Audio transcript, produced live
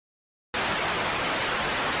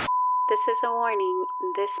This is a warning.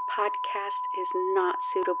 This podcast is not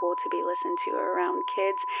suitable to be listened to around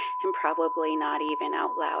kids and probably not even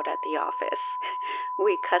out loud at the office.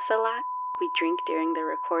 We cuss a lot, we drink during the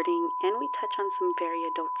recording, and we touch on some very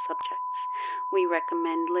adult subjects. We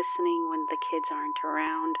recommend listening when the kids aren't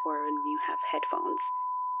around or when you have headphones.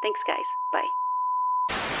 Thanks, guys. Bye.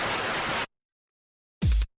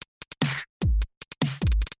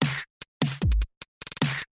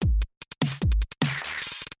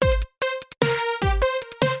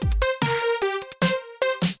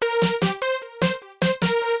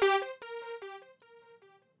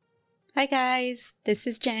 Hi guys, this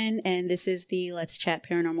is Jen and this is the Let's Chat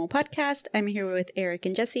Paranormal podcast. I'm here with Eric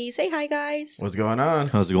and Jesse. Say hi guys. What's going on?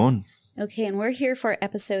 How's it going? Okay, and we're here for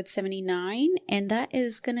episode 79 and that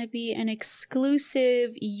is going to be an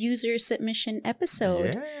exclusive user submission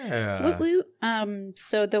episode. Yeah. Woot woot.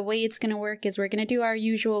 So the way it's going to work is we're going to do our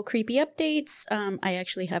usual creepy updates. I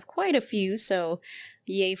actually have quite a few, so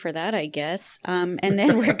yay for that, I guess. And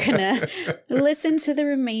then we're going to listen to the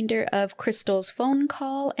remainder of Crystal's phone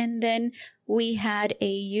call. And then we had a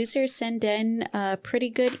user send in a pretty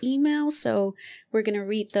good email. So we're going to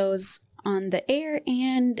read those on the air.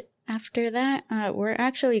 And after that, we're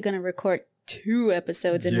actually going to record 2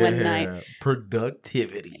 episodes in one night.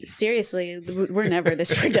 Productivity. Seriously, we're never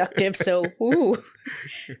this productive. So, ooh.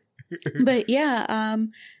 But yeah,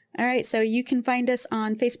 all right, so you can find us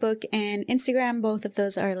on Facebook and Instagram. Both of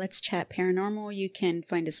those are Let's Chat Paranormal. You can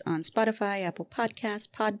find us on Spotify, Apple Podcasts,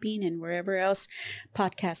 Podbean, and wherever else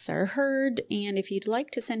podcasts are heard. And if you'd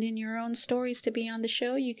like to send in your own stories to be on the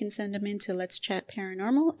show, you can send them in to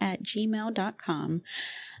letschatparanormal@gmail.com.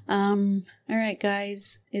 All right,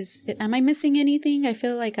 guys. Am I missing anything? I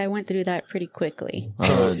feel like I went through that pretty quickly.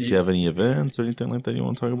 Do you have any events or anything like that you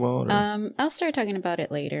want to talk about? Or? I'll start talking about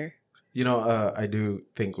it later. You know, I do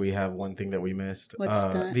think we have one thing that we missed. What's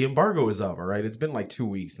that? The embargo is up, all right? It's been like 2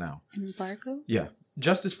 weeks now. Embargo? Yeah.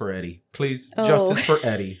 Justice for Eddie. Please. Oh. Justice for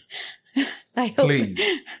Eddie. I hope. Please.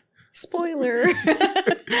 Spoiler.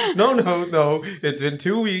 No. It's been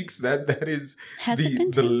 2 weeks. That is Has it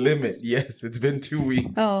been 2 the limit. weeks? Yes, it's been 2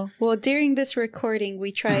 weeks. Oh, well, during this recording,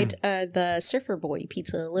 we tried the Surfer Boy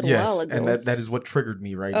pizza a little while ago. And that is what triggered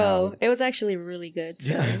me right now. Oh, it was actually really good.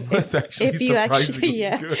 So Yeah, it was actually if you surprisingly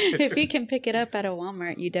good. good. If you can pick it up at a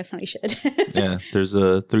Walmart, you definitely should. Yeah, there's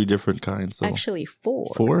 3 different kinds. So. Actually,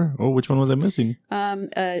 4. 4? Oh, which one was I missing?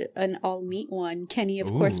 An all meat one. Kenny, of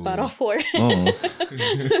course, bought all 4. Oh,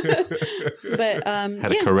 But had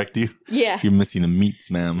to correct you. yeah, You're missing the meats,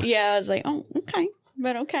 ma'am. yeah. I was like, oh, okay,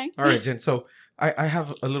 but okay. All right, Jen. So I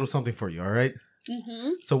have a little something for you, all right?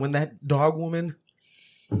 Mm-hmm. So when that dog woman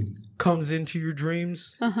comes into your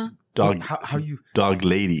dreams, Dog, how do you... dog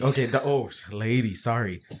lady. Okay, lady,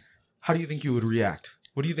 sorry. How do you think you would react?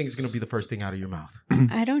 What do you think is going to be the first thing out of your mouth?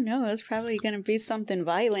 I don't know. It was probably going to be something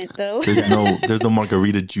violent, though. There's no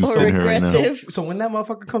margarita juice Or in her right now. aggressive. So when that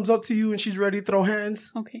motherfucker comes up to you and she's ready to throw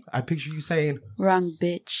hands, Okay. I picture you saying, Wrong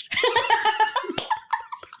bitch.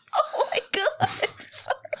 Oh my god.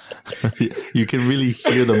 You can really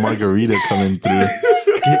hear the margarita coming through.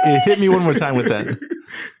 Hit me one more time with that.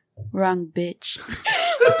 Wrong bitch.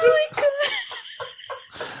 Oh my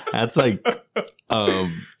god. That's like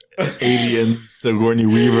Aliens, Sigourney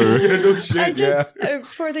Weaver. no shit, I just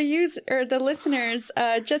for the the listeners,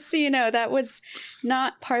 just so you know, that was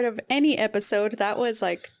not part of any episode. That was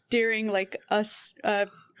like during like us I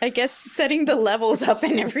guess setting the levels up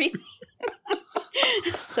and everything.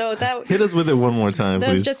 So that Hit us with it one more time, that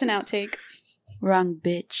was please. just an outtake. Wrong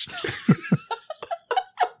bitch.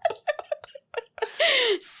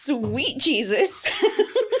 Sweet Jesus.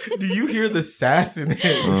 Do you hear the sass in it?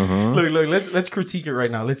 Uh-huh. Look, let's critique it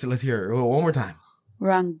right now. Let's hear it one more time.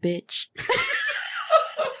 Wrong bitch.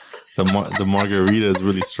 The margarita is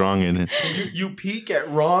really strong in it. You peek at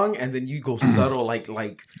wrong and then you go subtle like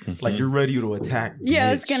you're ready to attack. Yeah,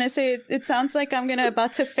 I was bitch. gonna say it sounds like I'm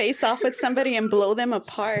about to face off with somebody and blow them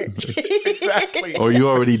apart. Exactly. Or you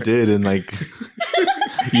already did, and like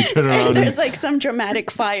you turn And around there's like some dramatic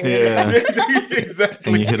fire. yeah,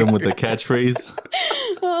 Exactly. and you hit him with the catchphrase.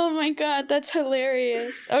 Oh my god, that's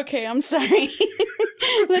hilarious. Okay, I'm sorry.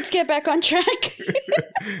 Let's get back on track.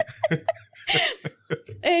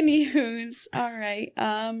 Anywho's, all right.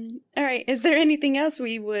 All right. Is there anything else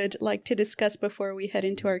we would like to discuss before we head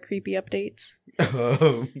into our creepy updates?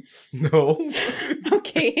 No.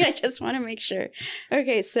 Okay, I just want to make sure.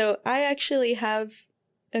 Okay, so I actually have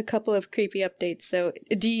a couple of creepy updates. So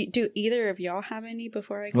do either of y'all have any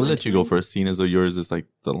before I go? We'll let into you go them? first, seeing as though yours is like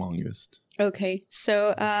the longest. Okay,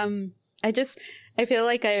 so I feel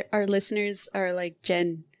like our listeners are like,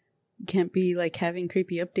 Jen, can't be like having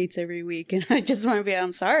creepy updates every week. And I just want to be,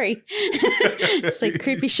 I'm sorry. It's like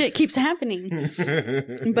creepy shit keeps happening.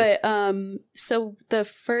 But so the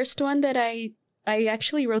first one that I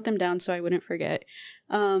actually wrote them down so I wouldn't forget.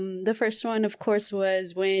 The first one, of course,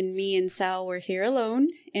 was when me and Sal were here alone,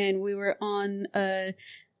 and we were on a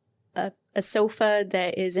sofa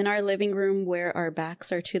that is in our living room where our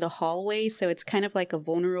backs are to the hallway, so it's kind of like a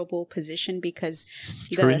vulnerable position because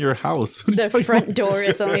You're in your house. the front door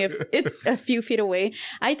is only it's a few feet away.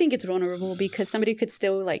 I think it's vulnerable because somebody could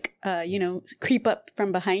still like creep up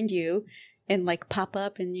from behind you and like pop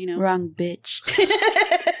up and Wrong bitch.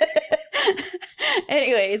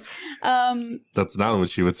 Anyways, That's not what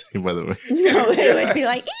she would say, by the way. no, it would be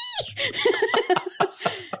like ee!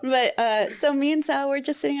 But so me and Sal were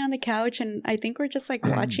just sitting on the couch, and I think we're just like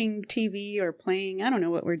watching TV or playing. I don't know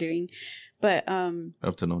what we're doing, but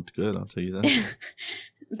Up to no good, I'll tell you that.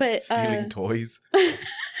 but Stealing toys.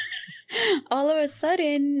 all of a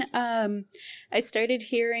sudden, I started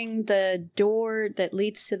hearing the door that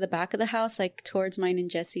leads to the back of the house, like towards mine and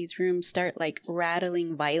Jesse's room, start like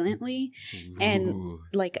rattling violently. And Ooh.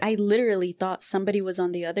 like I literally thought somebody was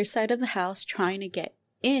on the other side of the house trying to get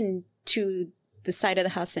into the side of the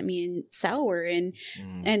house that me and Sal were in.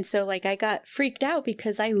 And so like I got freaked out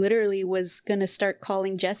because I literally was gonna start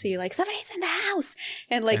calling Jesse like, somebody's in the house,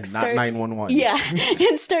 and like And start not 911. yeah,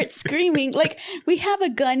 and start screaming. Like, we have a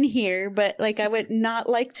gun here, but like I would not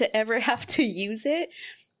like to ever have to use it.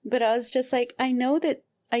 But I was just like, I know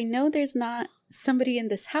there's not somebody in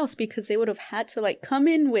this house because they would have had to like come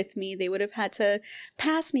in with me. They would have had to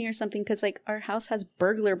pass me or something because like our house has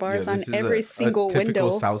burglar bars Yeah, on this is every a single typical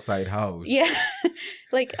window. Southside house. Yeah.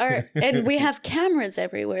 Like and we have cameras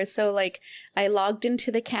everywhere. So like I logged into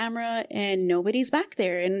the camera and nobody's back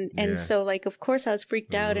there. And Yeah. so like, of course I was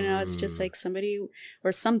freaked out and I was just like somebody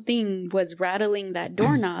or something was rattling that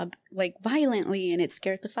doorknob like violently, and it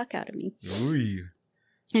scared the fuck out of me. Ooh,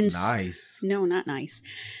 And nice. no, not nice.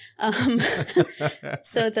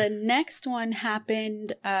 So the next one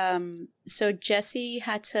happened. So Jesse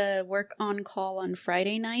had to work on call on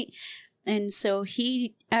Friday night. And so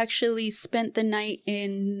he actually spent the night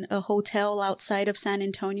in a hotel outside of San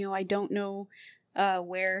Antonio. I don't know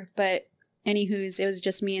where, but anywho's, it was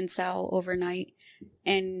just me and Sal overnight.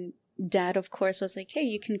 And Dad, of course, was like, hey,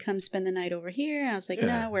 you can come spend the night over here. I was like,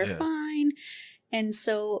 Yeah, no, we're yeah. fine. And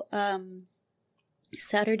so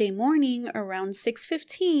Saturday morning around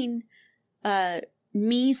 6:15,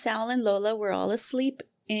 me, Sal, and Lola were all asleep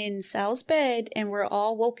in Sal's bed, and we're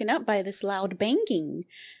all woken up by this loud banging.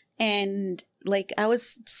 And like I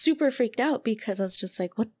was super freaked out because I was just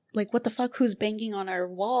like, what the fuck, who's banging on our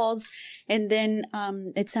walls? And then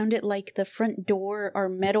it sounded like the front door, our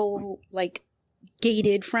metal like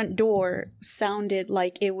gated front door, sounded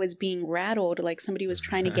like it was being rattled, like somebody was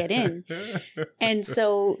trying to get in. And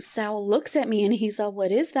so Sal looks at me and he's all,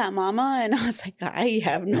 what is that, mama? And I was like, I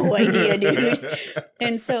have no idea, dude.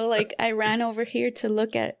 And so like I ran over here to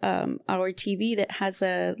look at our TV that has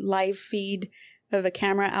a live feed of a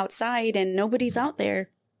camera outside, and nobody's out there.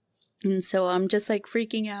 And so I'm just like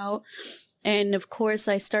freaking out. And of course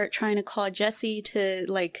I start trying to call Jesse to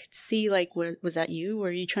like see like, was that you?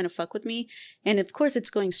 Were you trying to fuck with me? And of course it's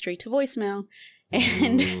going straight to voicemail.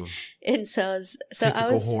 And Ooh, and so I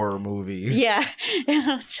typical was horror movie. yeah.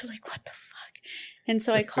 And I was just like, what the fuck? And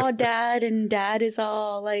so I called Dad, and Dad is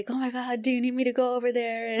all like, oh my God, do you need me to go over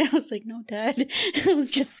there? And I was like, no, Dad. I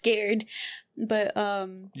was just scared. But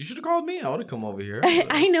You should have called me. I would have come over here.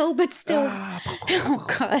 I know, but still. Ah. Oh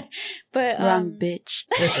God. But Wrong bitch.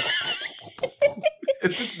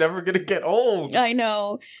 It's never gonna get old. I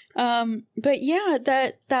know. But yeah,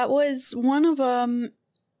 that was one of them.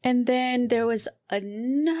 And then there was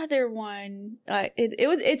another one.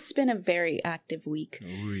 It's been a very active week.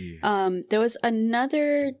 Ooh. There was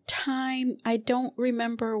another time, I don't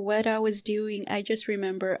remember what I was doing. I just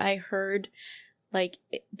remember I heard like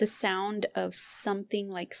the sound of something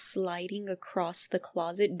like sliding across the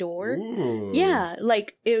closet door. Ooh. Yeah,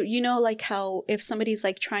 like like how if somebody's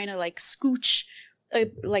like trying to like scooch,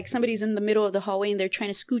 like somebody's in the middle of the hallway and they're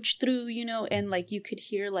trying to scooch through, and like you could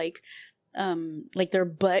hear like their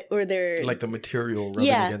butt or their Like the material rubbing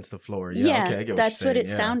Yeah. against the floor. yeah, Yeah, okay, I get that's what you're it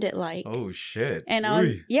saying, yeah. sounded like. Oh shit. And I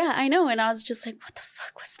was Ooh. I know, and I was just like, what the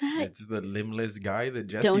fuck was that? It's the limbless guy that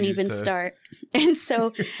Jesse Don't used even to... start. And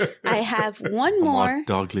so I have one Come more. on,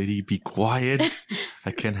 dog lady, be quiet.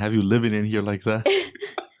 I can't have you living in here like that.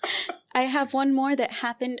 I have one more that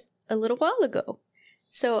happened a little while ago.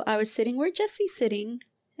 So I was sitting where Jesse's sitting,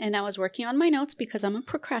 and I was working on my notes because I'm a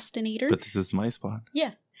procrastinator. But this is my spot.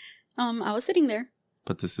 I was sitting there.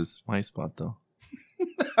 But this is my spot, though.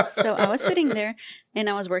 So I was sitting there and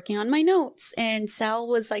I was working on my notes, and Sal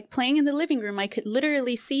was like playing in the living room. I could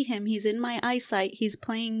literally see him. He's in my eyesight. He's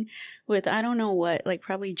playing with, I don't know what, like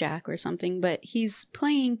probably Jack or something, but he's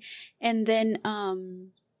playing. And then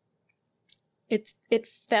it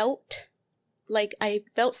felt like I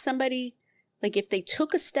felt somebody, like if they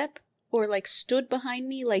took a step or like stood behind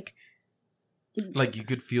me, like you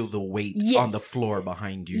could feel the weight Yes. on the floor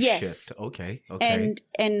behind you. Yes. Shift. Okay.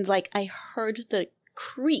 and like I heard the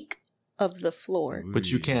creak of the floor. But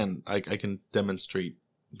you can. I can demonstrate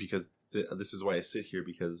because this is why I sit here,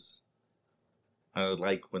 because I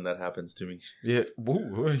like when that happens to me. Yeah.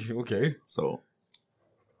 Woo, okay. So.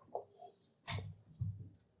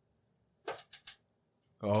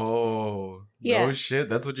 Oh. Yeah. No shit.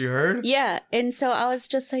 That's what you heard? Yeah, and so I was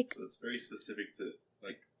just like, So it's very specific to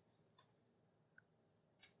like.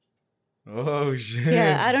 Oh shit.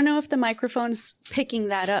 yeah, I don't know if the microphone's picking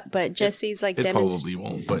that up, but Jesse's like It probably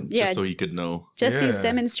won't, but Yeah. just so he could know. Jesse's Yeah.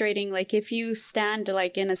 demonstrating like if you stand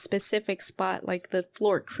like in a specific spot, like the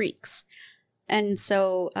floor creaks. And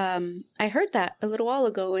so I heard that a little while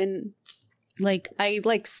ago, and like I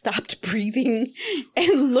like stopped breathing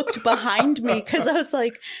and looked behind me because I was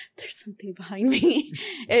like, there's something behind me.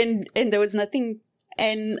 And there was nothing,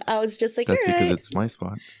 and I was just like, That's "All because right." it's my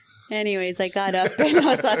spot. Anyways, I got up and I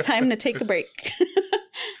was like, time to take a break.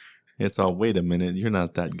 It's all, wait a minute, you're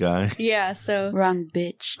not that guy. Yeah, so wrong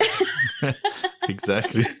bitch.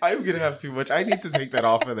 Exactly. I'm gonna have too much. I need to take that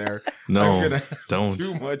off of there. I'm No, gonna have don't.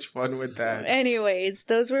 too much fun with that. Anyways,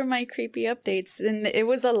 those were my creepy updates, and it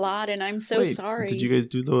was a lot, and I'm so Wait, sorry. Did you guys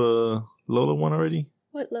do the Lola one already?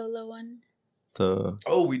 What Lolo one? The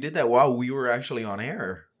Oh, we did that while we were actually on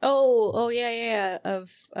air. Oh, yeah.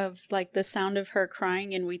 Of like the sound of her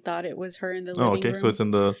crying, and we thought it was her in the living oh, okay, room. so it's in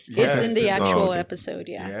the. Yes. It's in the Oh, actual okay. episode,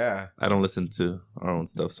 yeah. Yeah. I don't listen to our own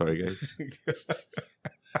stuff. Sorry, guys.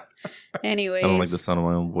 Anyways, I don't like the sound of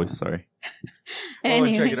my own voice. Sorry. Oh, and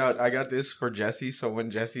check Anyways. it out. I got this for Jesse. So when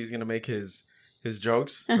Jesse's gonna make his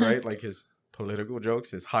jokes, Uh-huh. right? Like his political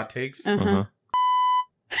jokes, his hot takes. Uh-huh.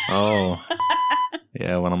 Oh.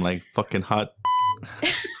 Yeah, when I'm like fucking hot.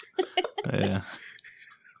 Yeah.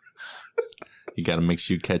 You gotta make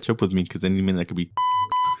sure you catch up with me, because any minute I could be.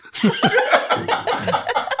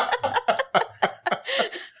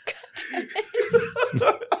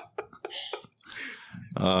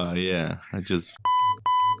 Yeah. I just.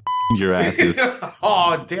 Your asses.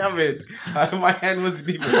 Oh, damn it. My hand wasn't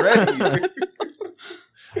even ready.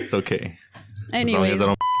 It's okay. Anyways. As long as I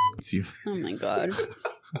don't it's you. Oh my god.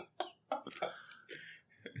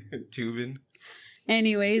 Tubing.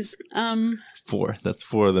 Anyways, 4. That's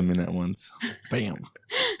 4 of them in at once. Bam.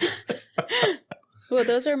 well,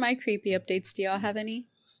 those are my creepy updates. Do y'all have any?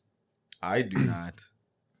 I do not.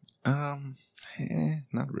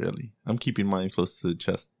 Not really. I'm keeping mine close to the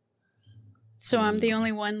chest. So I'm the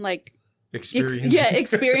only one like Experience.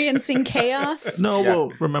 experiencing chaos. No, Yeah.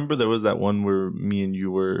 well, remember there was that one where me and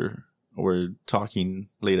you were talking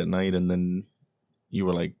late at night, and then you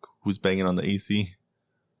were like, "Who's banging on the AC?"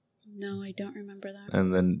 No, I don't remember that.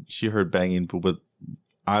 And then she heard banging, but what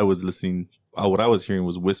I was listening, what I was hearing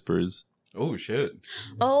was whispers. Oh, shit.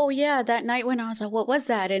 Oh yeah, that night when I was like, "What was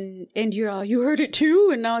that?" And you're all, "You heard it too?"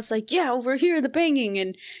 And I was like, "Yeah, over here, the banging."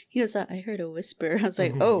 And he was like, "I heard a whisper." I was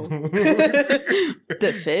like, "Oh,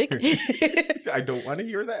 the fig." I don't want to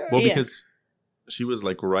hear that. Well, Yeah. because she was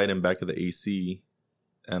like right in back of the AC,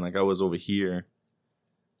 and like I was over here,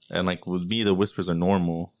 and like with me, the whispers are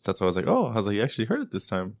normal. That's why I was like, "Oh," I was like, "You actually heard it this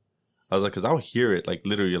time." I was like, "Cause I'll hear it like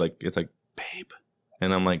literally, like it's like, babe,"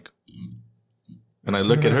 and I'm like. And I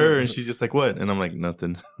look at her and she's just like, "What?" And I'm like,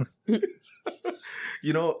 "Nothing."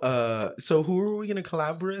 You know, so who are we going to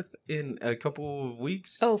collab with in a couple of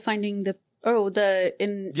weeks? finding the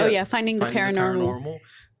paranormal.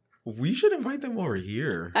 We should invite them over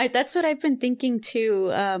here. That's what I've been thinking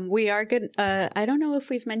too. We are going I don't know if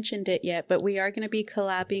we've mentioned it yet, but we are going to be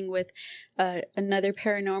collabing with another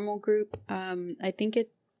paranormal group. I think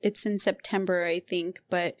it's in September, I think,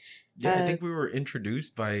 but Yeah, I think we were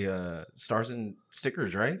introduced by Stars and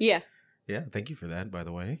Stickers, right? yeah. Yeah, thank you for that, by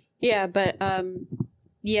the way. Yeah, but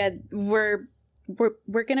yeah, we're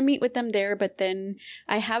gonna meet with them there, but then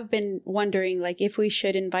I have been wondering like if we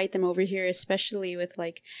should invite them over here, especially with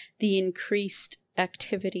like the increased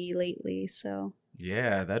activity lately. So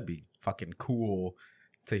Yeah, that'd be fucking cool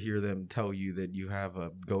to hear them tell you that you have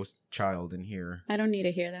a ghost child in here. I don't need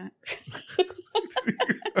to hear that.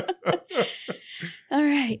 All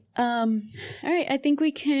right. I think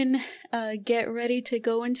we can get ready to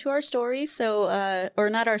go into our stories. So, or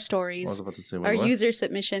not our I was stories, about to say, our wait, what? user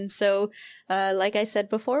submissions. So, like I said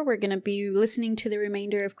before, we're going to be listening to the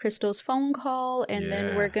remainder of Crystal's phone call, and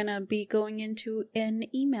then we're Yeah. going to be going into an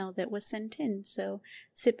email that was sent in. So,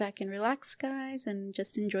 sit back and relax, guys, and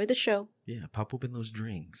just enjoy the show. Yeah, pop open those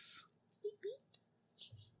drinks.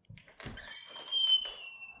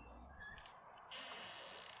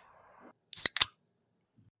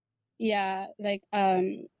 Yeah, like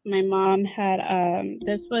my mom had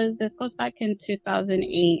this goes back in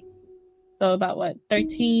 2008. So about what,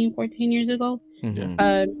 13, 14 years ago?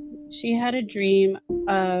 Mhm. She had a dream.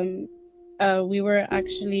 We were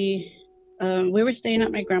actually we were staying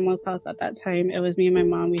at my grandma's house at that time. It was me and my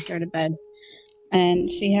mom, we shared a bed. And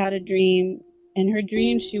she had a dream. In her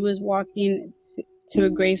dream she was walking to a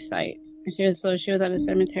gravesite. She was at a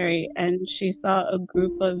cemetery, and she saw a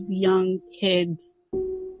group of young kids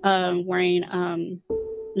wearing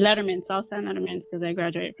Letterman, South San Lettermans, because I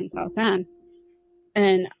graduated from South San.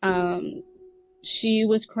 And she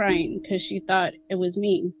was crying because she thought it was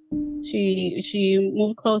me. She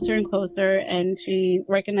moved closer and closer, and she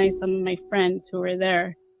recognized some of my friends who were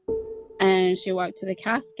there. And she walked to the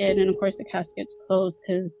casket, and of course the casket's closed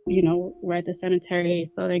because, you know, we're at the cemetery,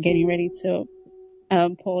 so they're getting ready to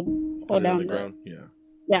pull Put it on down the ground. Yeah.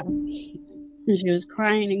 yeah. And she was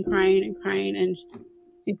crying and crying and crying, and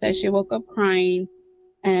she said she woke up crying,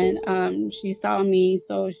 and she saw me.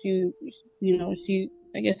 So she, you know, she,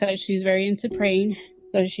 like I said, she's very into praying.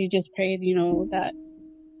 So she just prayed, you know, that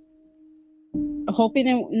hoping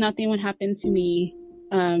that nothing would happen to me.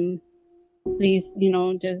 Please, you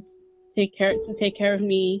know, just take care of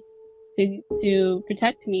me, to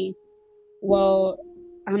protect me. Well,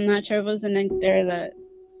 I'm not sure if it was the next day or the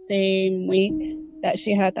same week that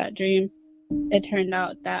she had that dream. It turned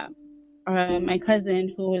out that my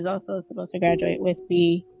cousin, who was also supposed to graduate with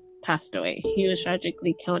me, passed away. He was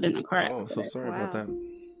tragically killed in a car Oh, accident. so sorry about Wow. that.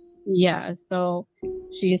 Yeah, so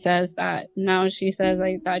she says that now, she says,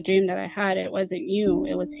 like, that dream that I had, it wasn't you,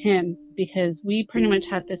 it was him, because we pretty much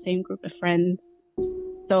had the same group of friends.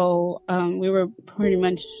 So we were pretty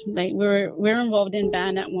much like, we were involved in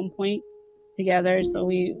band at one point together. So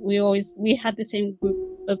we had the same group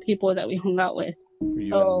of people that we hung out with. Were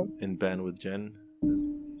you So in band with Jen?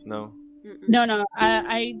 No. no,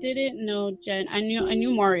 I didn't know Jen. I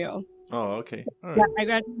knew Mario. Oh, okay. All Yeah, right. I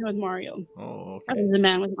graduated with Mario. Oh, I okay. was the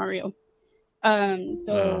man with Mario. Oh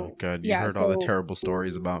So God, you yeah, heard all the terrible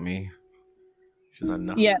stories about me. She's like,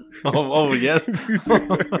 no. Yeah. Oh, yes.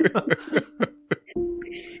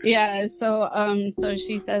 Yeah, so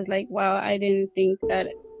she says, like, wow, I didn't think that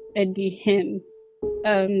it'd be him.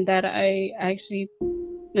 That I actually,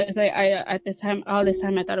 it's like, at this time, all this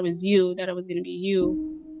time I thought it was you, that it was gonna be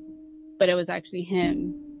you, but it was actually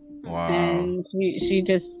him. Wow. And she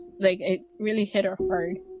just, like, it really hit her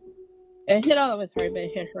hard. It hit all of us hard, but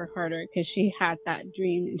it hit her harder because she had that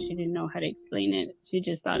dream and she didn't know how to explain it. She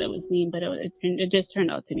just thought it was me, but it just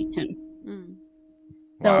turned out to be him.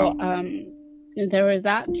 So Wow. there was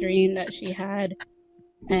that dream that she had,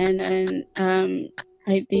 and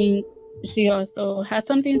I think she also had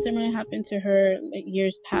something similar happen to her, like,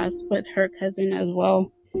 years past with her cousin as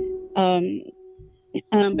well.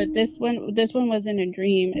 But this one wasn't a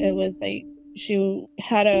dream. It was like she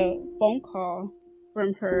had a phone call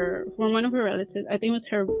from one of her relatives. I think it was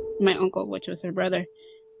my uncle, which was her brother.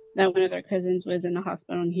 That one of their cousins was in the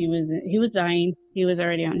hospital and he was dying. He was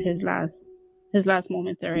already on his last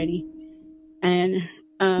moments already. And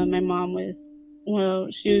my mom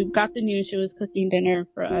she got the news. She was cooking dinner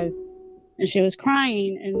for us, and she was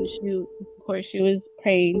crying, and of course she was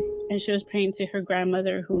praying, and she was praying to her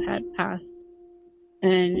grandmother who had passed.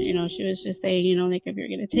 And, you know, she was just saying, you know, like, if you're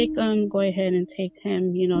going to take him, go ahead and take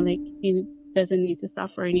him, you know, like, he doesn't need to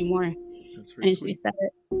suffer anymore. That's very And sweet. she said,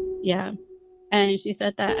 yeah. And she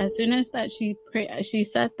said that as soon as that she prayed, she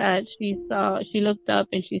said that she looked up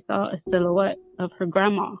and she saw a silhouette of her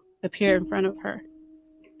grandma appear in front of her.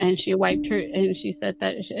 And she wiped her, and she said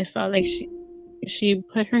that it felt like she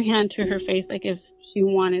put her hand to her face, like if she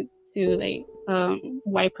wanted to, like,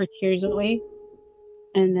 wipe her tears away.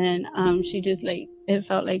 And then she just, like, it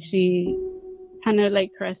felt like she kind of,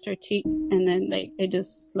 like, caressed her cheek, and then, like, it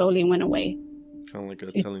just slowly went away. Kind of like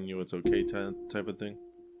a telling you it's okay type of thing.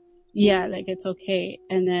 Yeah, like, it's okay.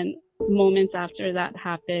 And then moments after that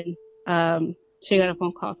happened, she got a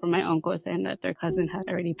phone call from my uncle saying that their cousin had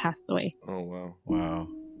already passed away. Oh, wow. Wow.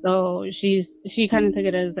 So she kind of took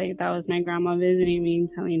it as, like, that was my grandma visiting me and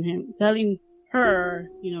telling her,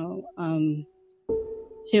 you know,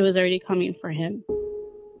 she was already coming for him.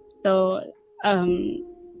 So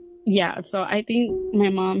yeah, so I think my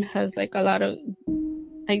mom has like a lot of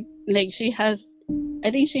I she has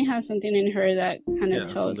I think she has something in her that kind of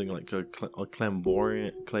Yeah, tells. something like a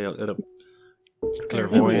clairvoyant,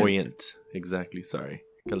 Clairvoyant. Exactly. Sorry,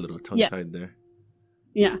 got a little tongue Yeah. tied there.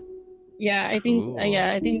 Yeah. Yeah, I think Cool.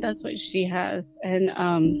 I think that's what she has. And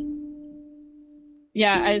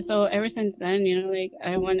yeah, so ever since then, like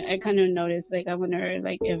I kind of noticed, like I wonder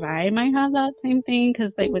like if I might have that same thing,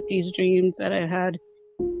 because like with these dreams that I've had,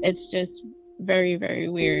 it's just very, very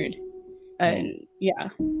weird. And yeah.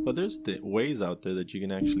 But there's ways out there that you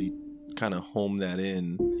can actually kind of home that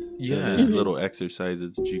in. Yeah. There's Mhm. little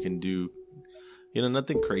exercises that you can do.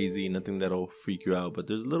 Nothing crazy, nothing that'll freak you out, but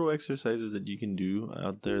there's little exercises that you can do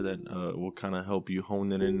out there that will kind of help you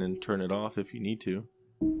hone it in and turn it off if you need to.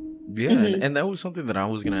 Yeah, Mhm. and that was something that I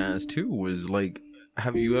was gonna ask too. Was like,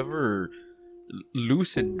 have you ever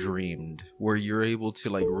lucid dreamed where you're able to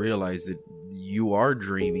like realize that you are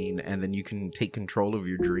dreaming and then you can take control of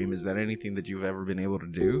your dream? Is that anything that you've ever been able to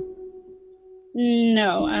do?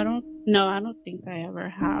 No, I don't think I ever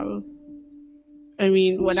have. I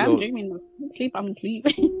mean, when So- I'm dreaming, I'm asleep.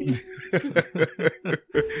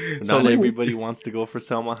 So Not like, everybody wants to go for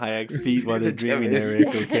Selma Hayek's feet while they're dreaming, Eric,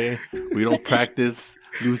 okay? We don't practice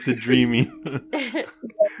lucid dreaming.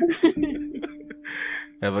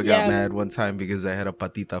 Eva got Yeah. mad one time because I had a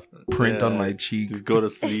patita print on Yeah, my cheek. Just go to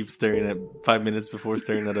sleep staring at 5 minutes before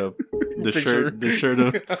staring at the Picture. shirt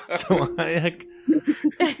of Selma Hayek.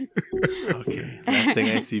 Okay, last thing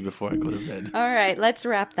I see before I go to bed. All right, let's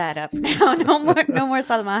wrap that up now. No more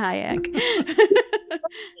Salma Hayek.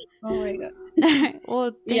 Oh my god.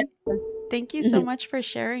 Well, Yeah. thank you so Mhm. much for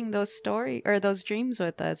sharing those those dreams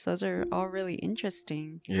with us. Those are all really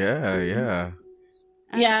interesting. Yeah.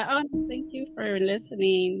 Yeah, thank you for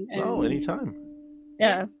listening. And, Oh, anytime.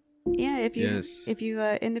 yeah. Yeah, if you Yes.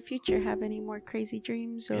 in the future have any more crazy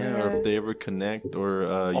dreams or, Yeah, or if they ever connect, or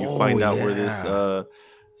you Oh, find out where this yeah.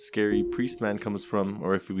 scary priest man comes from,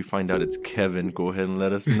 or if we find out it's Kevin, go ahead and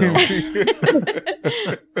let us know.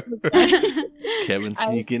 Kevin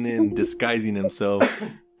sneaking in, disguising himself.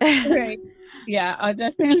 Right. Yeah, I'll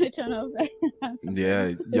definitely let you know.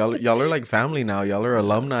 Yeah, y'all are like family now. Y'all are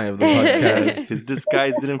alumni of the podcast. His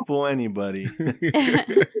disguise didn't fool anybody.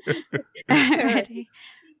 Alrighty.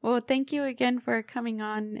 Well, thank you again for coming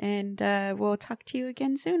on, and we'll talk to you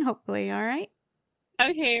again soon, hopefully. All right.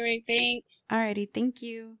 Okay, right. Thanks. Alrighty. Thank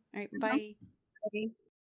you. All right. Bye. Okay.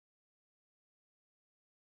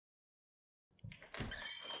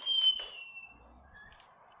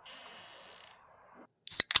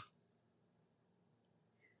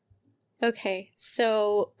 Okay,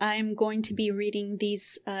 so I'm going to be reading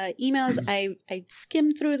these emails. I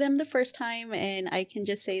skimmed through them the first time, and I can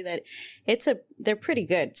just say that they're pretty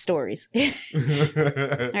good stories. All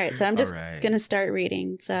right, so I'm just gonna start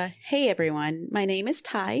reading. So, hey everyone, my name is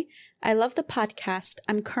Ty. I love the podcast.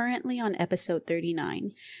 I'm currently on episode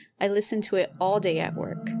 39. I listen to it all day at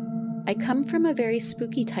work. I come from a very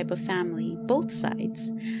spooky type of family, both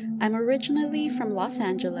sides. I'm originally from Los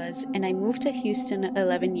Angeles and I moved to Houston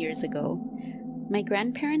 11 years ago. My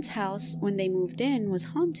grandparents' house, when they moved in, was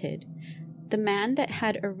haunted. The man that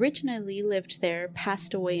had originally lived there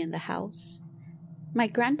passed away in the house. My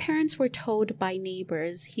grandparents were told by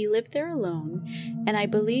neighbors he lived there alone, and I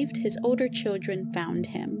believed his older children found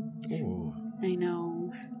him. Ooh. I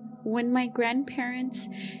know. When my grandparents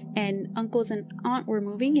and uncles and aunt were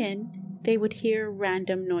moving in, they would hear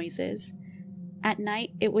random noises. At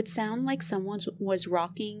night, it would sound like someone was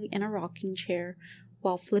rocking in a rocking chair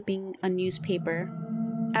while flipping a newspaper.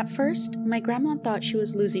 At first, my grandma thought she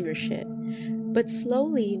was losing her shit, but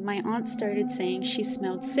slowly my aunt started saying she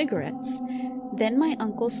smelled cigarettes. Then my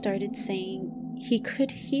uncle started saying he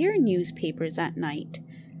could hear newspapers at night.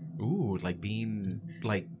 Ooh, like being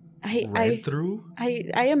like I read through?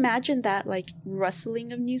 I imagine that like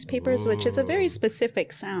rustling of newspapers, which is a very Ooh.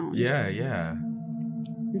 specific sound. Yeah.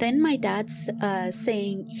 Then my dad's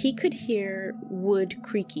saying he could hear wood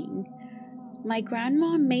creaking. My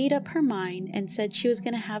grandma made up her mind and said she was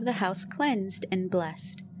going to have the house cleansed and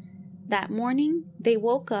blessed. That morning, they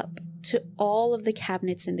woke up to all of the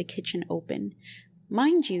cabinets in the kitchen open.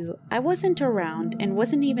 Mind you, I wasn't around and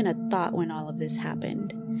wasn't even a thought when all of this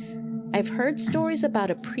happened. I've heard stories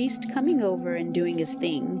about a priest coming over and doing his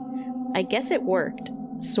thing. I guess it worked,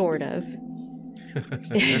 sort of.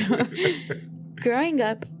 Growing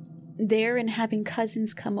up there and having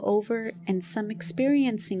cousins come over and some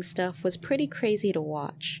experiencing stuff was pretty crazy to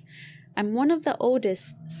watch. I'm one of the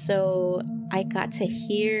oldest, so I got to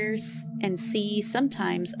hear and see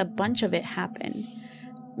sometimes a bunch of it happen.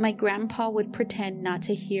 My grandpa would pretend not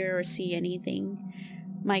to hear or see anything.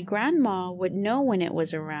 My grandma would know when it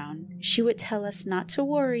was around. She would tell us not to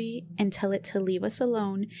worry and tell it to leave us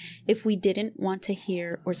alone if we didn't want to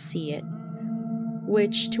hear or see it,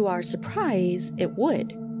 which to our surprise, it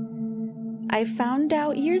would. I found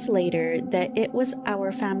out years later that it was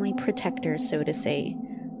our family protector, so to say.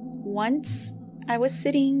 Once, I was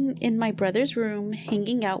sitting in my brother's room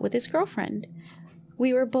hanging out with his girlfriend.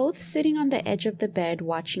 We were both sitting on the edge of the bed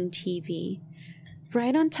watching TV.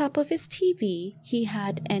 Right on top of his TV, he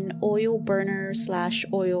had an oil burner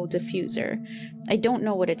 / oil diffuser. I don't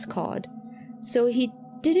know what it's called. So he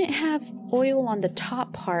didn't have oil on the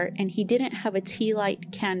top part, and he didn't have a tea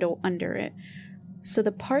light candle under it. So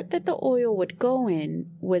the part that the oil would go in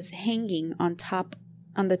was hanging on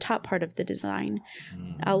the top part of the design.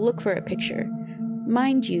 I'll look for a picture.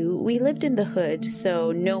 Mind you, we lived in the hood,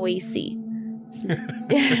 so no AC.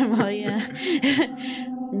 Well, yeah.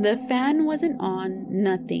 The fan wasn't on,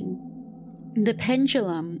 nothing. The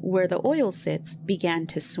pendulum where the oil sits began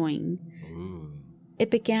to swing. Ooh. It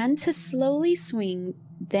began to slowly swing,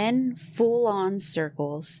 then full on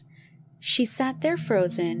circles. She sat there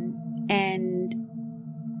frozen, and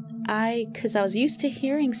because I was used to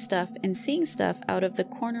hearing stuff and seeing stuff out of the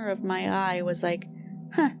corner of my eye, was like,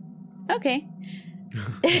 huh, okay.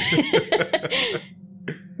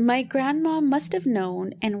 My grandma must have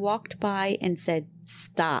known and walked by and said,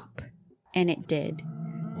 stop. And it did.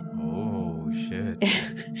 Oh, shit.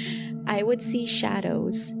 I would see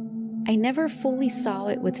shadows. I never fully saw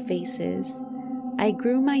it with faces. I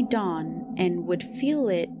grew my dawn and would feel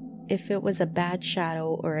it if it was a bad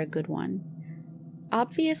shadow or a good one.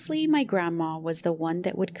 Obviously, my grandma was the one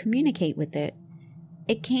that would communicate with it.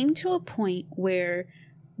 It came to a point where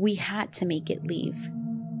we had to make it leave.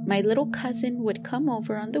 My little cousin would come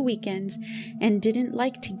over on the weekends and didn't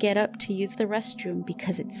like to get up to use the restroom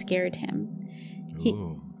because it scared him.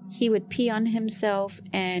 He would pee on himself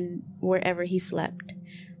and wherever he slept.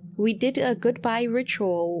 We did a goodbye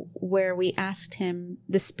ritual where we asked him,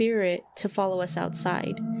 the spirit, to follow us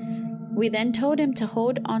outside. We then told him to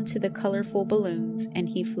hold onto the colorful balloons, and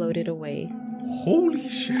he floated away. Holy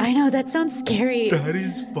shit. I know, that sounds scary. That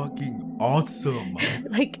is fucking awesome.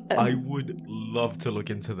 Like, I would love to look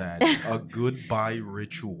into that. A goodbye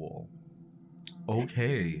ritual.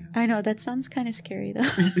 Okay. I know, that sounds kind of scary, though.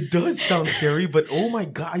 It does sound scary, but oh my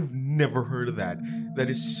god, I've never heard of that. That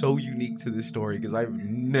is so unique to this story because I've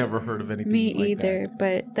never heard of anything Me like either,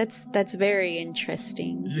 but that's very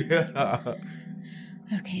interesting. Yeah.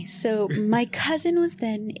 Okay, so my cousin was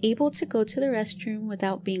then able to go to the restroom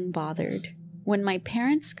without being bothered. When my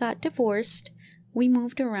parents got divorced, we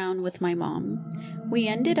moved around with my mom. We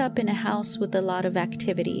ended up in a house with a lot of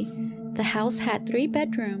activity. The house had 3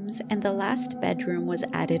 bedrooms, and the last bedroom was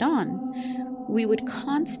added on. We would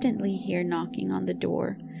constantly hear knocking on the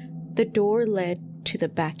door. The door led to the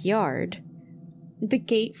backyard. The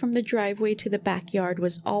gate from the driveway to the backyard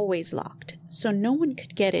was always locked, so no one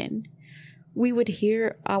could get in. We would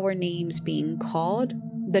hear our names being called.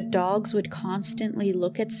 The dogs would constantly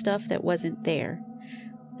look at stuff that wasn't there.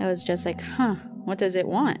 I was just like, what does it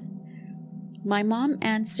want? My mom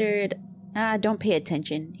answered, don't pay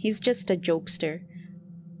attention. He's just a jokester.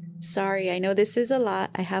 Sorry, I know this is a lot.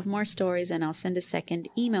 I have more stories, and I'll send a second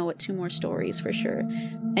email with 2 more stories for sure.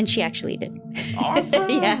 And she actually did. Awesome.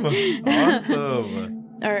 Yeah.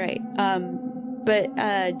 Awesome. All right. But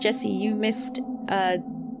Jesse, you missed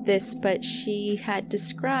this, but she had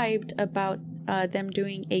described about them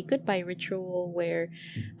doing a goodbye ritual where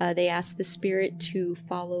they asked the spirit to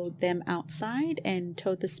follow them outside and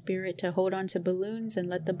told the spirit to hold on to balloons and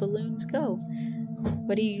let the balloons go.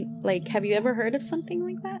 What do you like? Have you ever heard of something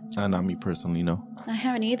like that? Not me personally, no. I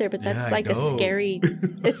haven't either, but that's Yeah, I like a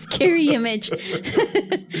know. scary image.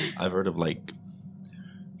 I've heard of like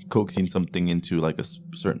coaxing something into like a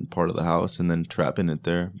certain part of the house and then trapping it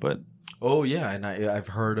there, but Oh yeah, and I've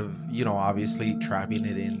heard of, obviously trapping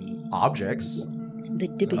it in objects. The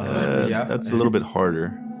Dybbuk box. Yeah. that's a little bit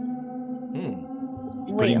harder.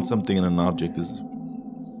 Putting Well, something in an object is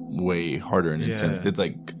way harder and intense. Yeah. It's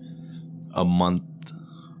like a month,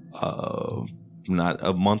 not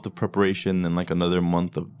a month of preparation, then like another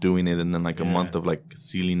month of doing it, and then like a month of like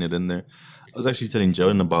sealing it in there. I was actually telling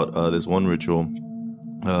Jalen about this one ritual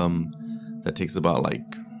that takes about like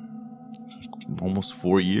almost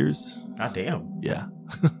 4 years. God damn. Yeah.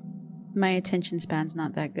 my attention span's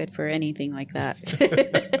not that good for anything like that.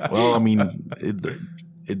 Well, I mean,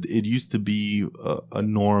 it used to be a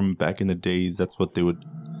norm back in the days. That's what they would,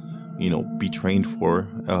 be trained for.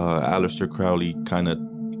 Aleister Crowley kind of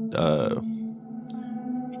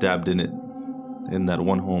dabbed in it in that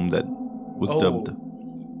one home that was dubbed.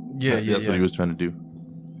 Yeah, That's what he was trying to do.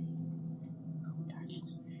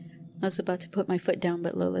 I was about to put my foot down,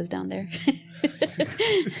 but Lola's down there.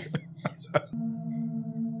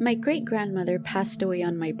 My great-grandmother passed away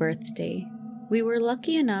on my birthday. We were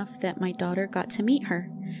lucky enough that my daughter got to meet her.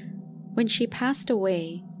 When she passed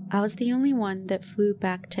away, I was the only one that flew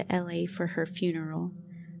back to LA for her funeral.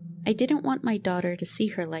 I didn't want my daughter to see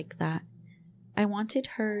her like that. I wanted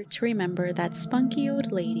her to remember that spunky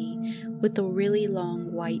old lady with the really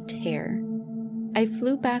long white hair. I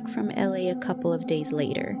flew back from LA a couple of days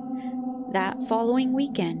later. That following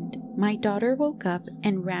weekend, my daughter woke up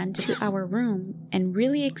and ran to our room and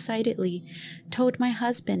really excitedly told my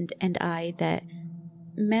husband and I that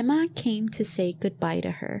Mema came to say goodbye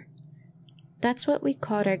to her. That's what we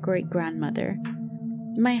called our great-grandmother.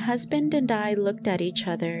 My husband and I looked at each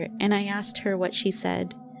other and I asked her what she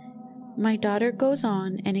said. My daughter goes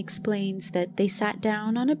on and explains that they sat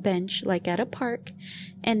down on a bench like at a park,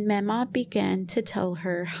 and Mema began to tell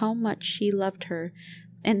her how much she loved her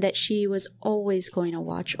and that she was always going to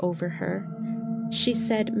watch over her. She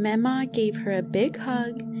said Mema gave her a big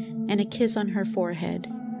hug and a kiss on her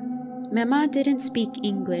forehead. Mema didn't speak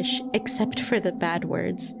English except for the bad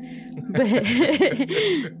words,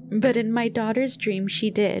 but in my daughter's dream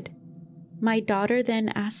she did. My daughter then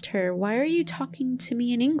asked her, "Why are you talking to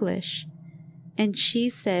me in English?" And she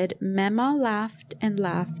said, Mema laughed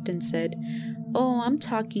and said, "Oh, I'm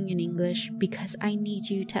talking in English because I need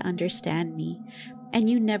you to understand me. And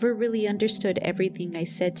you never really understood everything I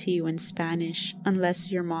said to you in Spanish unless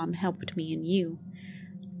your mom helped me and you."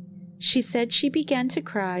 She said she began to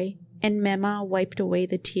cry, and Mema wiped away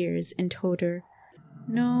the tears and told her,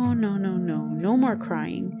 No more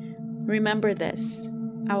crying. Remember this.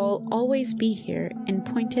 I will always be here," and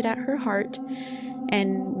pointed at her heart,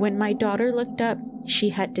 and when my daughter looked up, she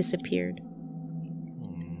had disappeared.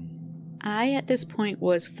 I, at this point,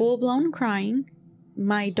 was full-blown crying.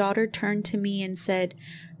 My daughter turned to me and said,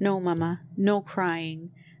 "No, Mama, no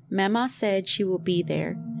crying. Mema said she will be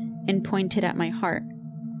there," and pointed at my heart.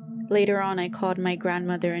 Later on, I called my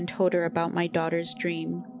grandmother and told her about my daughter's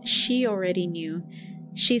dream. She already knew.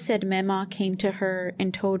 She said Mema came to her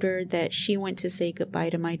and told her that she went to say goodbye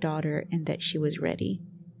to my daughter and that she was ready.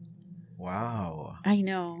 Wow. I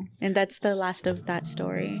know. And that's the last of that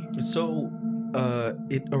story. So,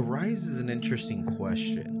 it arises an interesting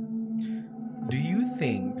question. Do you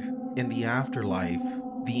think in the afterlife,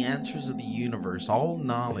 the answers of the universe, all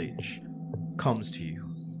knowledge, comes to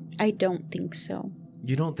you? I don't think so.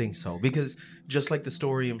 You don't think so? Because just like the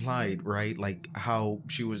story implied, right? Like how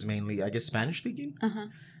she was mainly, I guess, Spanish speaking. Uh-huh.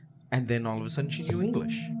 And then all of a sudden she knew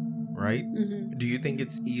English, right? Mm-hmm. Do you think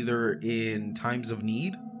it's either in times of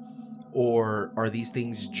need, or are these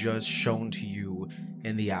things just shown to you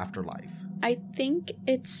in the afterlife? I think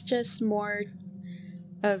it's just more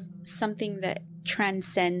of something that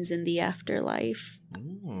transcends in the afterlife.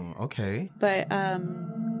 Ooh, okay. But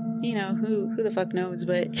you know, who the fuck knows?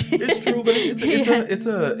 But It's true, but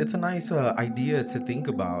it's a nice idea to think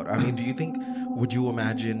about. I mean, do you think? Would you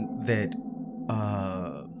imagine that?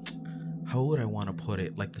 How would I want to put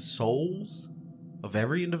it? Like the souls of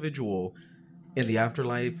every individual in the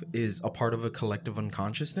afterlife is a part of a collective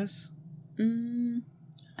unconsciousness?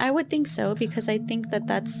 I would think so, because I think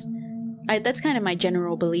that's kind of my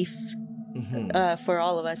general belief. Mm-hmm. For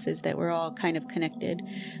all of us, is that we're all kind of connected.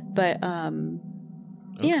 But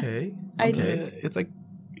yeah. Okay. It's like,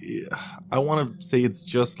 I want to say it's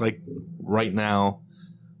just like right now,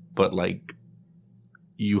 but like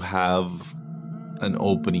you have an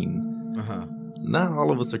opening. Uh-huh. Not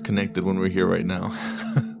all of us are connected when we're here right now.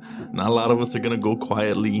 Not a lot of us are going to go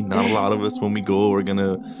quietly. Not a lot of us, when we go, we're going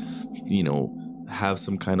to, have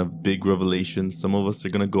some kind of big revelation. Some of us are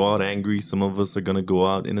going to go out angry. Some of us are going to go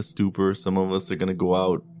out in a stupor. Some of us are going to go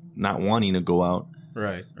out not wanting to go out.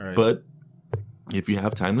 Right. But if you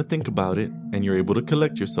have time to think about it and you're able to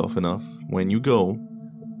collect yourself enough, when you go,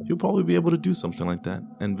 you'll probably be able to do something like that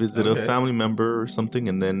and visit a family member or something.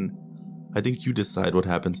 And then I think you decide what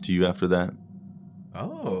happens to you after that.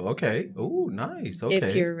 Oh, okay. Oh, nice. Okay.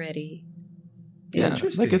 If you're ready. Yeah.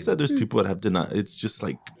 Interesting. Like I said, there's people that have denied. It's just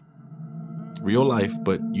like real life,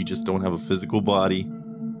 but you just don't have a physical body.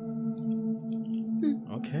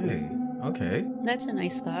 Okay. That's a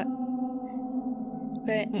nice thought.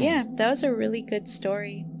 But yeah, that was a really good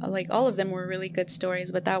story. Like all of them were really good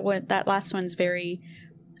stories, but that last one's very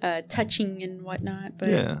touching and whatnot. But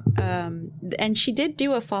Yeah. And she did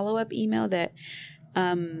do a follow-up email that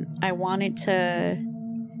I wanted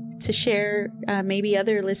to share. Maybe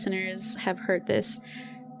other listeners have heard this.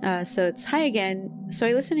 So it's, "Hi again. So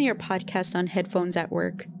I listen to your podcast on headphones at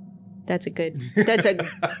work. That's a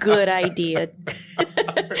good idea.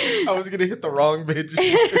 I was gonna hit the wrong bitch.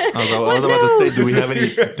 I was about to say, do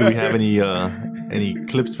we have any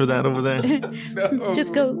clips for that over there? No.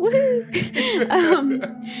 Just go woohoo.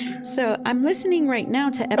 So I'm listening right now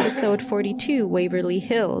to episode 42, Waverly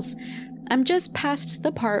Hills. I'm just past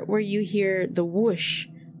the part where you hear the whoosh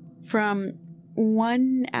from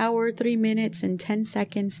 1 hour, 3 minutes and 10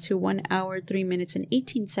 seconds to 1 hour, 3 minutes and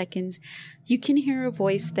 18 seconds. You can hear a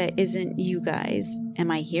voice that isn't you guys. Am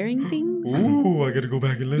I hearing things? Ooh, I gotta go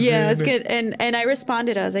back and listen. Yeah, it's good. And I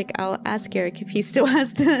responded. I was like, I'll ask Eric if he still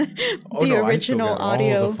has the original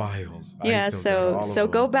audio. All the files. Yeah, so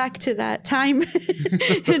go back to that time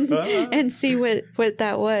and see what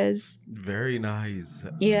that was. Very nice.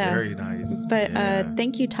 Yeah. Very nice. But Yeah.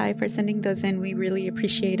 thank you, Ty, for sending those in. We really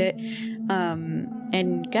appreciate it.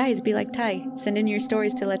 And guys, be like Ty. Send in your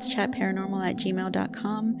stories to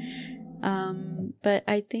letschatparanormal@gmail.com. But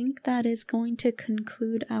I think that is going to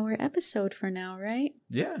conclude our episode for now, right?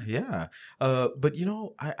 Yeah. But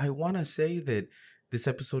I want to say that this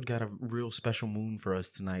episode got a real special moon for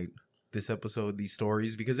us tonight. This episode, these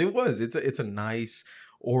stories, because it's a nice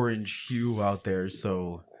orange hue out there.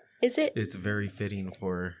 So Is it? it's very fitting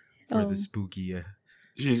for Oh. the spooky.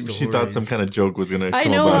 She thought some kind of joke was gonna. I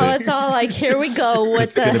come know. about I it. was all like, here we go with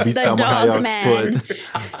It's gonna be the Salma dog Hayek's man. foot.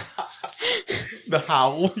 The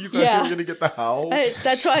howl. You thought Yeah. you were gonna get the howl?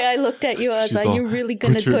 That's why I looked at you. I was She's like, all, you really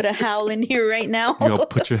going to "Put your- put a howl in here right now? You know,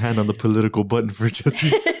 put your hand on the political button for Jesse.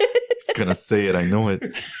 He's gonna say it. I know it.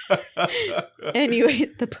 Anyway,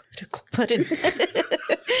 the political button.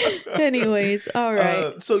 Anyways, all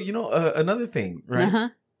right. So another thing, right? Uh-huh.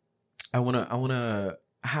 I wanna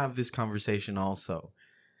have this conversation also.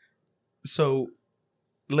 So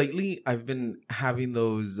lately, I've been having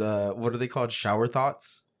those what are they called? Shower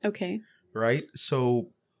thoughts, Okay. right?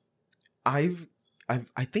 So I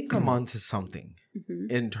think I'm onto something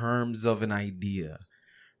Mhm. in terms of an idea,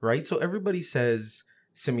 right? So everybody says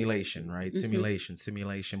simulation, right? Mhm.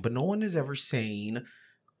 Simulation, but no one is ever saying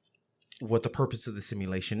what the purpose of the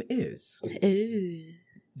simulation is. Ooh.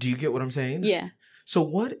 Do you get what I'm saying? Yeah. So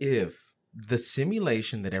what if the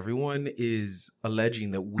simulation that everyone is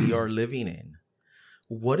alleging that we are living in,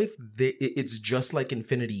 what if it's just like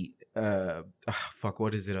Infinity?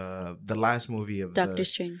 What is it? The last movie of Doctor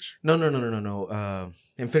Strange. No.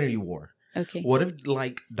 Infinity War. Okay. What if,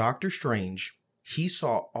 like Doctor Strange, he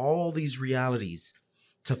saw all these realities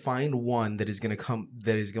to find one that is going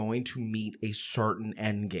to meet a certain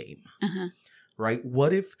end game, Uh-huh. right?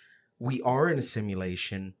 What if we are in a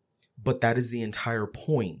simulation, but that is the entire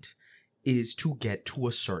point, is to get to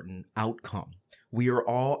a certain outcome. We are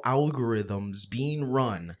all algorithms being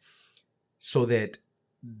run so that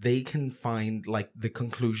they can find like the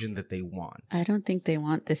conclusion that they want. I don't think they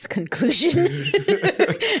want this conclusion.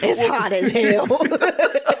 It's hot as hell.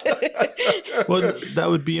 Well,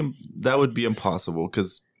 that would be impossible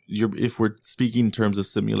because if we're speaking in terms of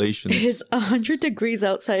simulations, It is 100 degrees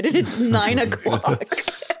outside and it's 9 o'clock.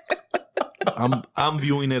 I'm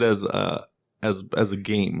viewing it as a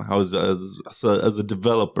game. As a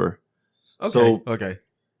developer. Okay. So- okay.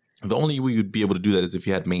 The only way you'd be able to do that is if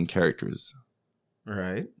you had main characters.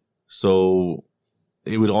 Right. So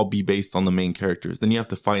it would all be based on the main characters. Then you have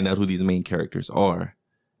to find out who these main characters are.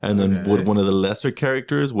 And then Okay. would one of the lesser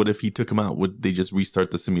characters, what if he took them out? Would they just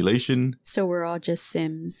restart the simulation? So we're all just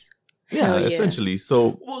Sims. Yeah, Hell yeah. essentially.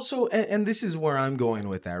 So Well, so and this is where I'm going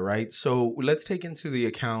with that, right? So let's take into the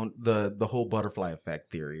account the whole butterfly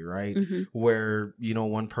effect theory, right? Mhm. Where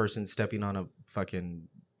one person stepping on a fucking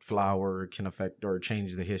flower can affect or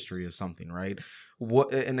change the history of something, right?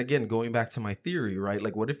 What, and again, going back to my theory, right?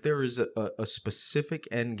 Like, what if there is a specific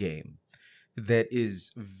end game that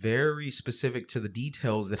is very specific to the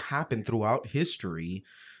details that happen throughout history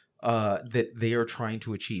that they are trying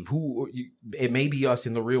to achieve? It may be us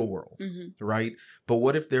in the real world, Mhm. right? But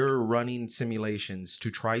what if they're running simulations to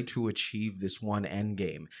try to achieve this one end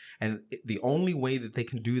game? And the only way that they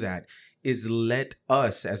can do that is let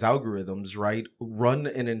us as algorithms, right, run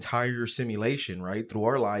an entire simulation, right, through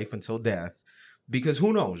our life until death. Because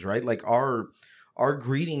who knows, right? Like our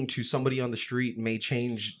greeting to somebody on the street may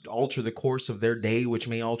alter the course of their day, which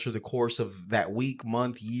may alter the course of that week,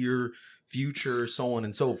 month, year, future, so on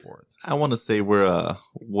and so forth. I want to say we're a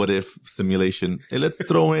what if simulation. Hey, let's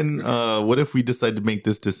throw in what if we decide to make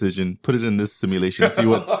this decision, put it in this simulation, see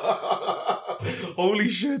what. Holy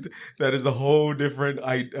shit. That is a whole different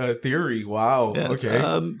theory. Wow. Yeah, Okay.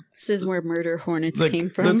 This is where murder hornets Like, came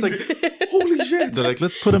from. that's like- Holy shit. They're like,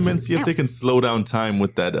 let's put them in, see if they can slow down time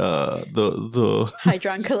with that. The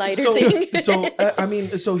Hadron Collider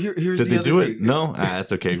thing. So here's did the they other do thing. it? No,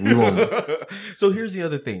 that's okay. We won't. So here's the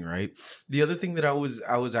other thing, right? The other thing that I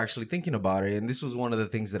was actually thinking about it, and this was one of the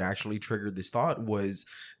things that actually triggered this thought, was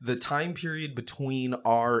the time period between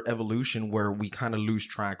our evolution where we kind of lose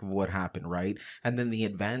track of what happened, right? And then the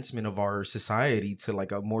advancement of our society to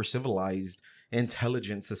like a more civilized,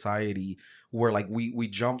 intelligent society where like we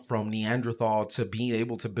jump from Neanderthal to being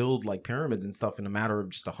able to build like pyramids and stuff in a matter of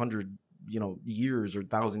just 100 years or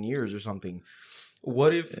 1,000 years or something.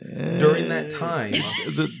 What if during that time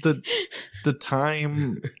the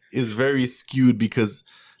time is very skewed because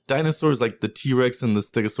dinosaurs like the T-Rex and the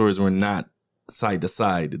Stegosaurus were not side to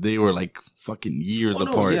side. They were like fucking years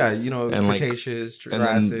apart. Yeah, and Cretaceous, and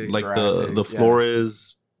Jurassic, then like Jurassic, the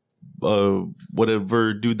Flores,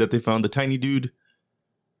 whatever dude that they found, the tiny dude,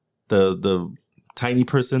 the tiny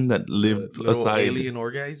person that lived the little aside. alien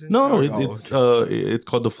organism. No, it's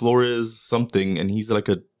called the Flores something, and he's like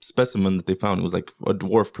a specimen that they found. It was like a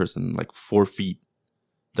dwarf person, like 4 feet,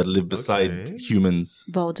 that lived beside humans.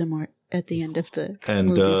 Voldemort at the end of the And,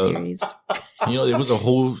 movie series. There was a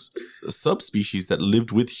whole subspecies that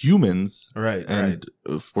lived with humans, Right, and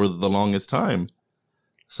for the longest time.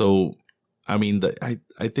 So, I mean,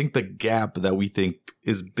 I think the gap that we think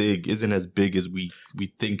is big isn't as big as we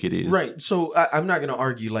think it is. Right. So I'm not going to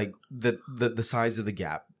argue like the size of the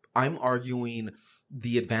gap. I'm arguing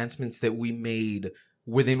the advancements that we made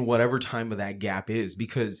within whatever time of that gap is.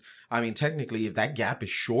 Because, I mean, technically, if that gap is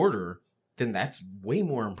shorter, then that's way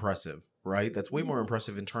more impressive, right? That's way more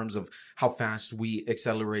impressive in terms of how fast we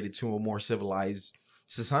accelerated to a more civilized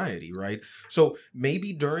society, right? So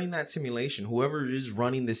maybe during that simulation, whoever is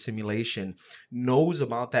running this simulation knows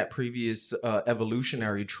about that previous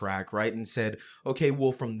evolutionary track, right? And said, okay,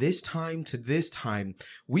 well, from this time to this time,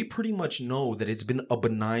 we pretty much know that it's been a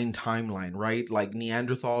benign timeline, right? Like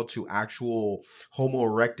Neanderthal to actual Homo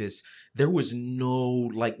erectus, there was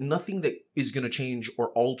nothing that is going to change or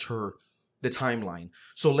alter the timeline.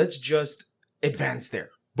 So let's just advance there.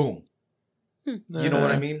 Boom. You know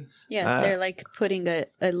what I mean? Yeah, they're like putting a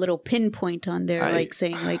little pinpoint on there, like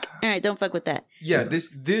saying like, all right, don't fuck with that. Yeah,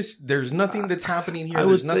 there's nothing that's happening here. I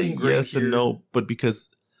would There's nothing say great yes here. and no, but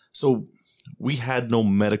because we had no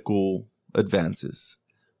medical advances,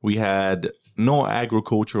 we had no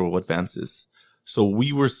agricultural advances, so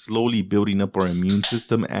we were slowly building up our immune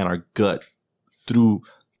system and our gut through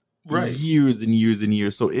years and years and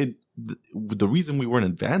years. So the reason we weren't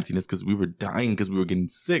advancing is because we were dying, because we were getting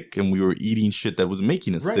sick and we were eating shit that was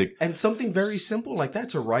making us sick. And something very simple like that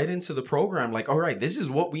to write into the program, like, all right, this is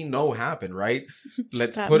what we know happened, right?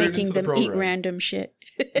 Let's Stop put it making into them the program. eat random shit.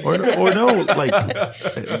 or no,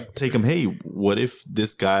 like take him. Hey, what if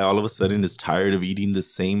this guy all of a sudden is tired of eating the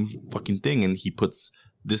same fucking thing, and he puts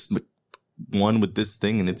this one with this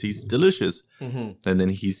thing, and it tastes delicious, and then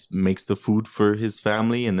he makes the food for his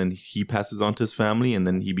family, and then he passes on to his family, and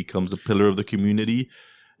then he becomes a pillar of the community,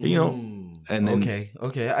 and then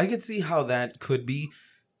okay, I could see how that could be,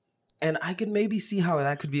 and I could maybe see how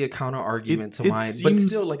that could be a counter argument to mine, but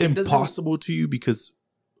still, like, it doesn't impossible to you because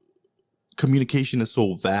communication is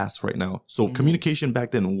so vast right now. So communication back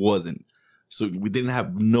then wasn't. So we didn't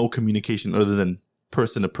have no communication other than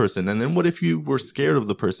person to person. And then what if you were scared of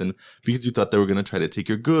the person because you thought they were going to try to take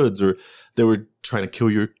your goods, or they were trying to kill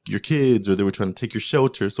your kids, or they were trying to take your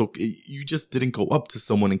shelter? So you just didn't go up to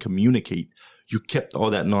someone and communicate. You kept all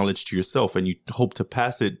that knowledge to yourself, and you hope to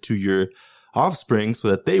pass it to your offspring so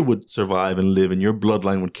that they would survive and live and your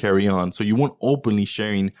bloodline would carry on. So you weren't openly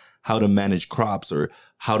sharing how to manage crops, or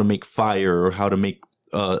how to make fire, or how to make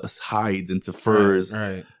hides into furs.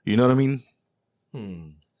 Right. You know what I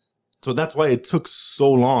mean? So that's why it took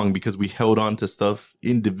so long, because we held on to stuff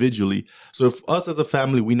individually. So if us as a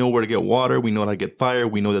family, we know where to get water, we know how to get fire,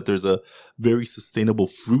 we know that there's a very sustainable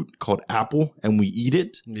fruit called apple, and we eat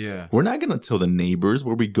it. Yeah. We're not going to tell the neighbors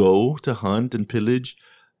where we go to hunt and pillage.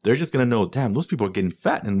 They're just going to know, damn, those people are getting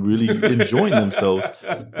fat and really enjoying themselves.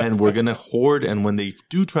 And we're going to hoard. And when they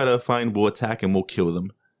do try to find, we'll attack and we'll kill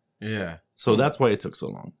them. Yeah. So that's why it took so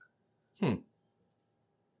long.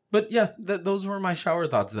 But yeah, those were my shower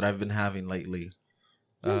thoughts that I've been having lately.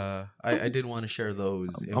 I did want to share those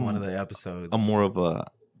in one of the episodes. I'm more of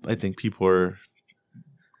I think people are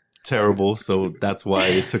terrible. So that's why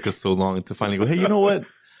it took us so long to finally go, hey, you know what?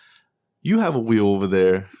 You have a wheel over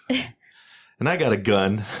there. And I got a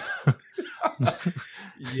gun.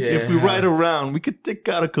 Yeah. If we ride around, we could take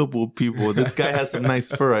out a couple of people. This guy has some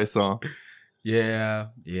nice fur, I saw. Yeah.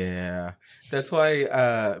 That's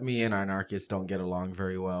why me and Anarchist don't get along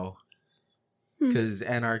very well. Because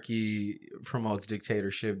anarchy promotes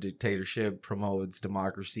dictatorship. Dictatorship promotes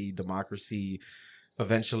democracy. Democracy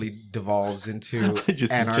eventually devolves into I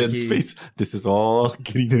just see anarchy. Jen's face. This is all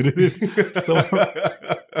getting edited. So,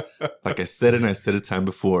 like I said, and I've said it time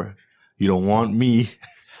before, you don't want me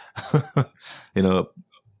in a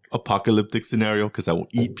apocalyptic scenario because I will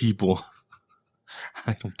eat people.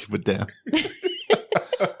 I don't give a damn.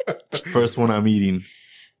 First one I'm eating.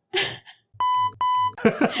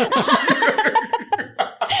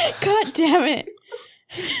 God damn it.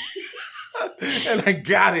 And I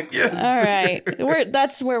got it. Yes. All right.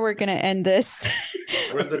 That's where we're going to end this.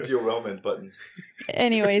 Where's the derailment button?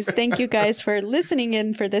 Anyways, thank you guys for listening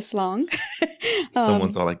in for this long.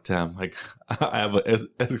 Someone's all like, damn, like I have an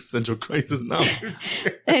existential crisis now.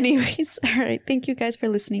 Anyways, all right. Thank you guys for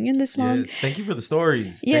listening in this long. Yes. Thank you for the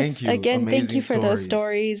stories. Yes, thank you. again, thank Amazing you for those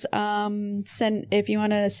stories. If you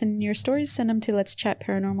want to send your stories, send them to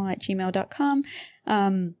letschatparanormal@gmail.com.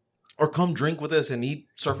 Or come drink with us and eat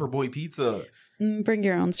Surfer Boy pizza. Bring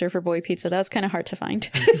your own Surfer Boy pizza. That was kind of hard to find.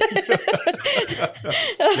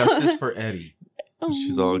 Justice for Eddie.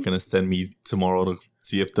 She's all gonna send me tomorrow to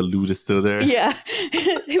see if the loot is still there. Yeah.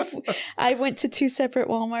 I went to 2 separate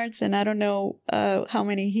Walmarts and I don't know how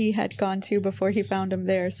many he had gone to before he found them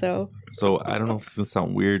there. So I don't know if this is gonna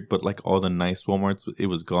sound weird, but like all the nice Walmarts, it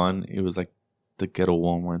was gone. It was like the ghetto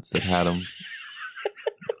Walmarts that had them.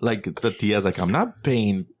 Like the Tia's like, I'm not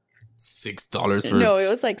paying $6 for. no, it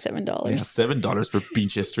was like $7. Yeah, $7 for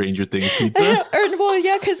pinche Stranger Things pizza. Well,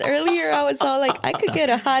 yeah, because earlier I was all like, I could get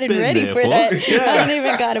a hot and ready for that. Yeah. I don't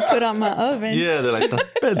even got to put on my oven. Yeah, they're like, that's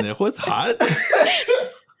pendejo, it's hot.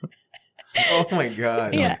 Oh my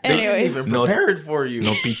God. Yeah, They didn't anyways. even No- prepared for you.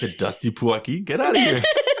 No pinche dusty poo aquí. Get out of here.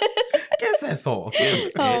 ¿Qué es eso?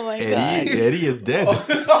 Oh my God. Eddie is dead.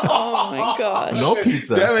 Oh my gosh. No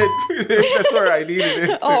pizza. Damn it. That's where I needed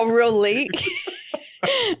it. Oh, real late.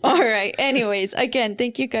 All right. Anyways, again,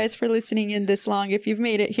 thank you guys for listening in this long. If you've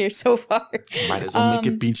made it here so far, Might as well make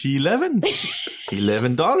it pinche 11.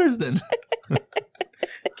 $11 then.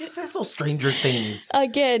 ¿Qué es eso, Stranger Things?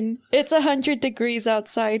 again, it's 100 degrees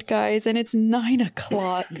outside, guys, and it's 9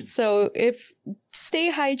 o'clock. So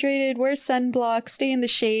stay hydrated, wear sunblock, stay in the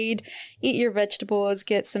shade, eat your vegetables,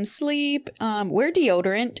 get some sleep, wear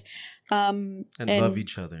deodorant, And love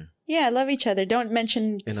each other. Yeah, love each other. Don't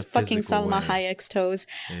mention In a fucking physical Salma way. Hayek's toes.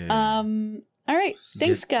 Yeah. All right.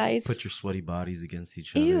 Thanks, Get- guys. Put your sweaty bodies against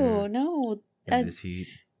each other. Ew, no. In this heat.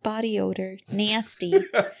 Body odor. Nasty.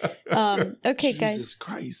 Okay, Jesus guys.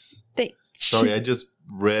 Christ. They- Sorry, I just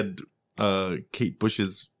read Kate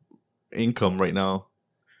Bush's income right now.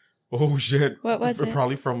 Oh, shit. What was it?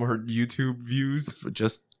 Probably from her YouTube views. For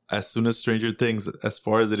just as soon as Stranger Things, as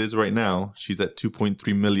far as it is right now, she's at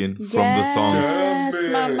 2.3 million from the song. Yes, Damn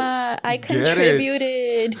it. Mama. I Get it.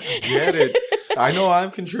 contributed. Get it. I know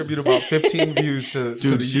I've contributed about 15 views to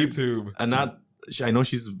Dude, the she- YouTube. And I know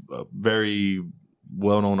she's a very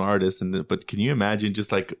well-known artist, but can you imagine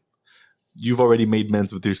just like you've already made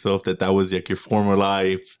amends with yourself that was like your former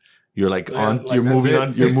life. You're like Yeah, like you're moving that's on,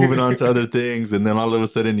 it. you're moving on to other things, and then all of a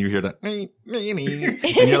sudden you hear that, and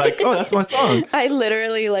you're like, oh, that's my song. I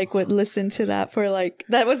literally would listen to that for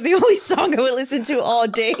that was the only song I would listen to all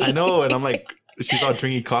day. I know, and I'm like, she's all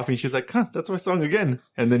drinking coffee, and she's like, huh, that's my song again,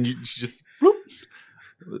 and then she just bloop,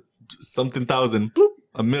 something thousand, bloop,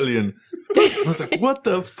 a million. Bloop. I was like, what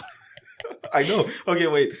the? I know. Okay,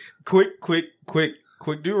 wait. Quick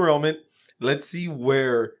derailment. Let's see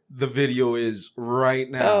where the video is right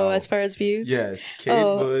now. Oh, as far as views? Yes, Kate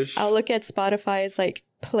Bush I'll look at Spotify's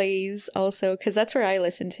plays also, because that's where I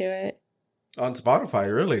listen to it. on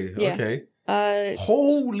Spotify. Really? Yeah. Okay.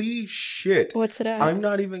 Holy shit! What's it at? I'm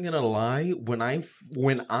not even gonna lie. When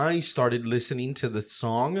I started listening to the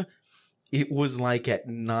song, it was like at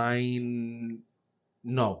 9.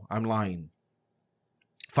 No, I'm lying.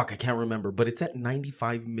 Fuck, I can't remember. But it's at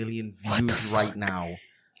 95 million What the views right fuck? now.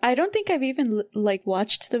 I don't think I've even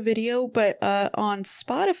watched the video, but on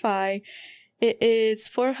Spotify, it is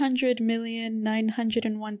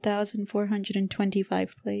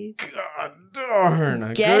 400,901,425 plays. God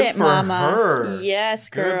darn! Get Good it, for Mama? Her. Yes,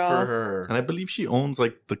 Good girl. for her. And I believe she owns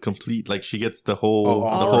the complete, she gets the whole, Oh, the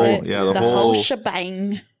all whole, right. yeah, the whole whole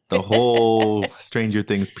shebang. the whole Stranger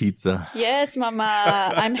Things pizza. Yes,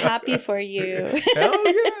 Mama. I'm happy for you. Hell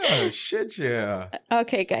yeah! Shit yeah!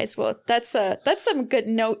 Okay, guys. Well, that's some good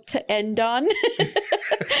note to end on.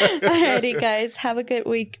 Alrighty, guys. Have a good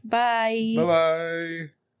week. Bye. Bye bye.